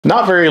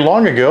Not very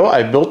long ago,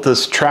 I built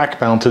this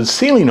track-mounted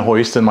ceiling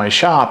hoist in my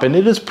shop, and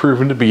it has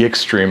proven to be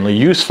extremely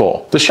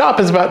useful. The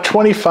shop is about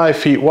 25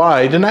 feet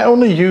wide, and I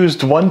only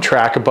used one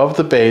track above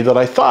the bay that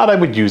I thought I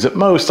would use at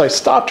most. I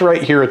stopped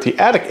right here at the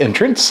attic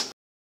entrance.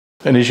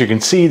 And as you can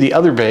see, the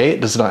other bay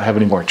does not have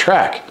any more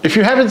track. If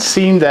you haven't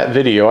seen that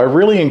video, I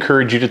really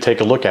encourage you to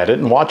take a look at it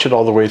and watch it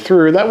all the way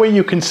through. That way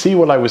you can see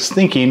what I was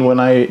thinking when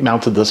I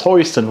mounted this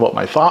hoist and what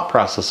my thought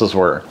processes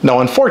were. Now,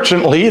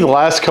 unfortunately, the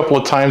last couple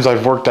of times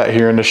I've worked out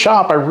here in the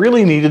shop, I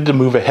really needed to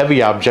move a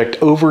heavy object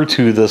over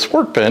to this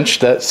workbench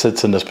that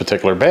sits in this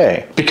particular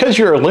bay. Because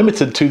you're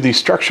limited to the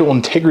structural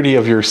integrity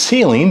of your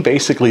ceiling,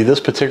 basically this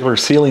particular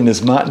ceiling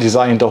is not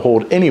designed to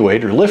hold any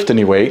weight or lift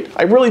any weight,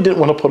 I really didn't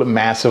want to put a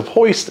massive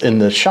hoist in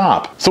this shop.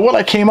 So what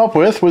I came up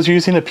with was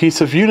using a piece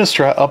of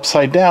Unistrut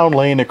upside down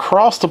laying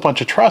across a bunch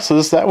of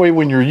trusses. That way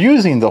when you're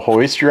using the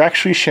hoist, you're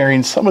actually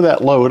sharing some of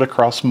that load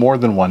across more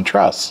than one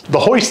truss. The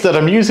hoist that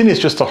I'm using is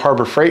just a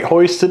Harbor Freight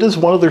hoist. It is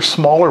one of their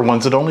smaller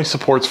ones. It only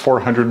supports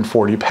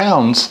 440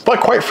 pounds. But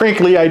quite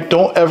frankly, I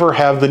don't ever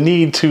have the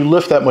need to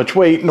lift that much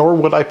weight, nor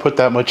would I put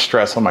that much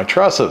stress on my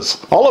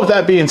trusses. All of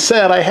that being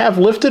said, I have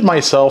lifted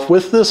myself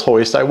with this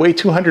hoist. I weigh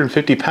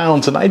 250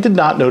 pounds and I did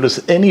not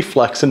notice any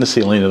flex in the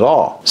ceiling at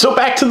all. So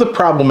back to the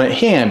problem at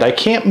hand. I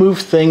can't move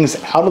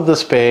things out of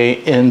this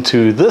bay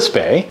into this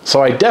bay,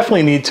 so I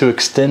definitely need to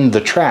extend the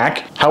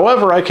track.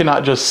 However, I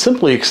cannot just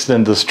simply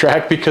extend this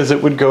track because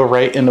it would go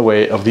right in the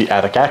way of the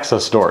attic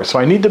access door. So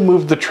I need to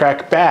move the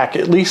track back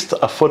at least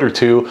a foot or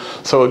two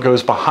so it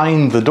goes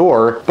behind the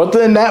door. But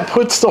then that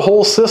puts the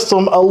whole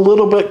system a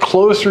little bit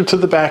closer to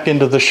the back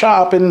end of the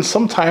shop, and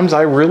sometimes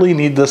I really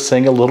need this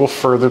thing a little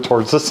further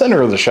towards the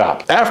center of the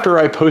shop. After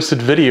I posted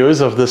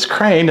videos of this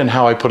crane and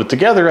how I put it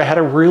together, I had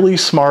a really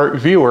smart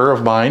viewer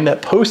of mine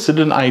that posted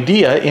an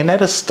idea, and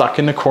that is stuck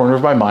in the corner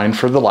of my mind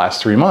for the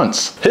last 3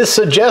 months. His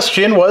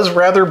suggestion was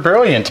rather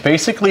brilliant.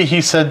 Basically, he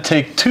said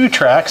take two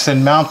tracks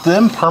and mount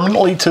them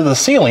permanently to the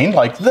ceiling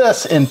like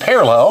this in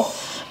parallel,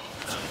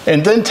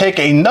 and then take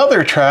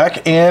another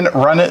track and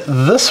run it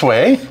this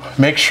way.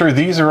 Make sure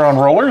these are on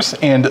rollers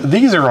and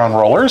these are on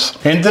rollers,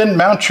 and then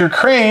mount your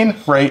crane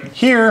right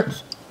here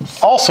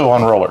also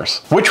on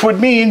rollers, which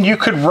would mean you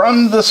could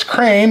run this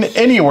crane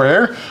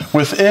anywhere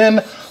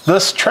within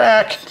this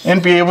track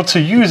and be able to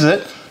use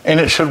it, and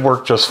it should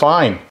work just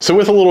fine. So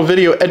with a little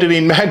video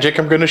editing magic,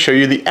 I'm going to show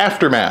you the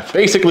aftermath.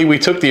 Basically, we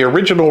took the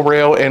original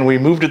rail and we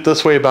moved it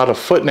this way about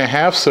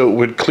 1.5 feet so it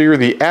would clear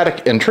the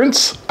attic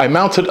entrance. I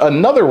mounted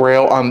another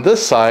rail on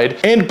this side,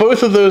 and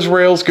both of those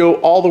rails go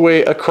all the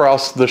way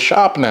across the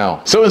shop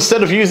now. So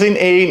instead of using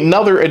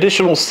another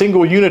additional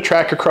single unit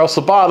track across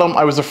the bottom,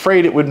 I was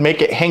afraid it would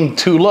make it hang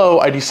too low.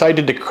 I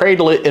decided to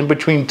cradle it in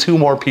between two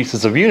more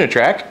pieces of unit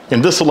track,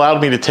 and this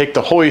allowed me to take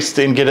the hoist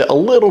and get it a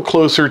little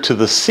closer to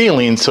the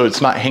ceiling so it's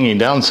not hanging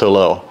down so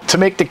low. To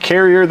make the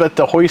carrier that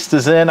the hoist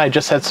is in, I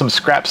just had some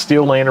scrap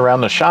steel laying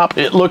around the shop.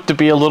 It looked to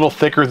be a little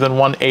thicker than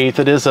 1/8.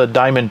 It is a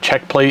diamond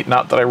check plate,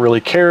 not that I really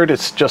cared,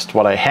 it's just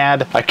what I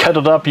had. I cut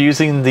it up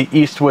using the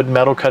Eastwood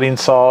metal cutting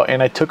saw,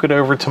 and I took it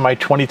over to my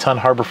 20-ton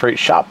Harbor Freight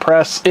shop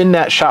press. In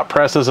that shop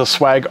press is a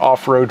swag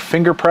off-road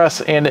finger press,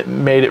 and it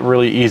made it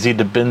really easy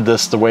to bend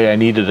this the way I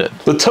needed it.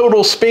 The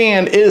total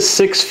span is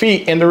 6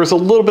 feet, and there was a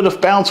little bit of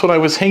bounce when I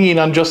was hanging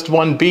on just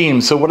one beam.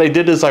 So what I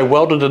did is I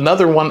welded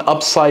another one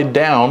upside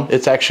down.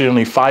 It's actually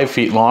only 5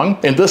 feet long,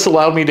 and this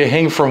allowed me to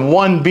hang from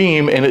one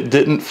beam and it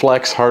didn't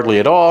flex hardly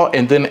at all,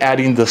 and then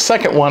adding the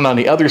second one on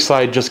the other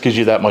side just gives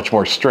you that much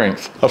more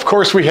strength. Of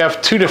course, we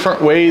have two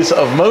different ways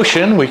of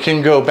motion. We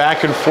can go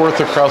back and forth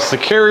across the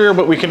carrier,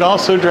 but we can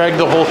also drag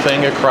the whole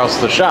thing across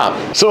the shop.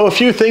 So a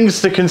few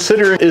things to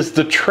consider is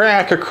the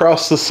track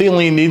across the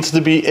ceiling needs to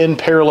be in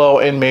parallel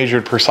and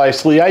measured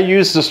precisely. I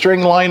used the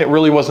string line, it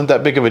really wasn't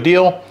that big of a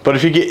deal, but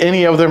if you get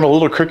any of them a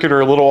little crooked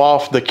or a little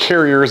off, the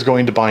carrier is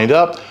going to bind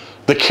up.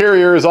 The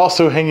carrier is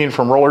also hanging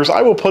from rollers.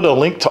 I will put a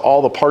link to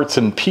all the parts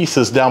and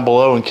pieces down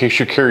below in case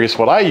you're curious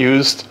what I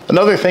used.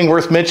 Another thing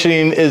worth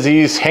mentioning is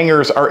these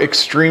hangers are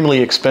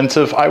extremely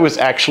expensive. I was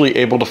actually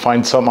able to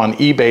find some on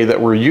eBay that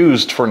were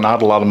used for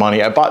not a lot of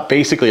money. I bought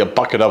basically a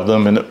bucket of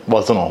them and it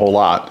wasn't a whole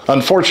lot.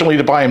 Unfortunately,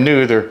 to buy them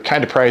new, they're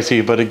kind of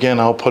pricey, but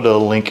again, I'll put a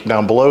link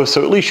down below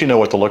so at least you know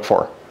what to look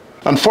for.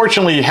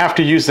 Unfortunately, you have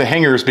to use the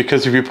hangers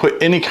because if you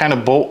put any kind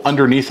of bolt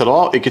underneath at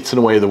all, it gets in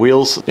the way of the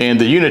wheels. And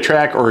the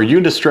Unitrack or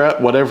Unistrut,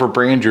 whatever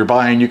brand you're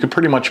buying, you can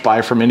pretty much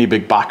buy from any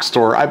big box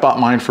store. I bought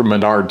mine from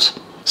Menards.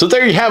 So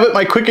there you have it,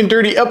 my quick and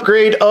dirty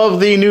upgrade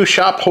of the new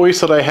shop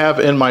hoist that I have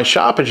in my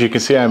shop. As you can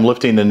see, I'm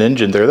lifting an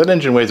engine there. That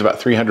engine weighs about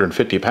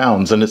 350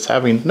 pounds and it's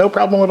having no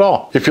problem at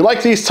all. If you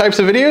like these types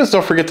of videos,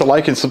 don't forget to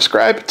like and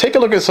subscribe. Take a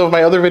look at some of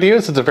my other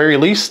videos. At the very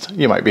least,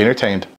 you might be entertained.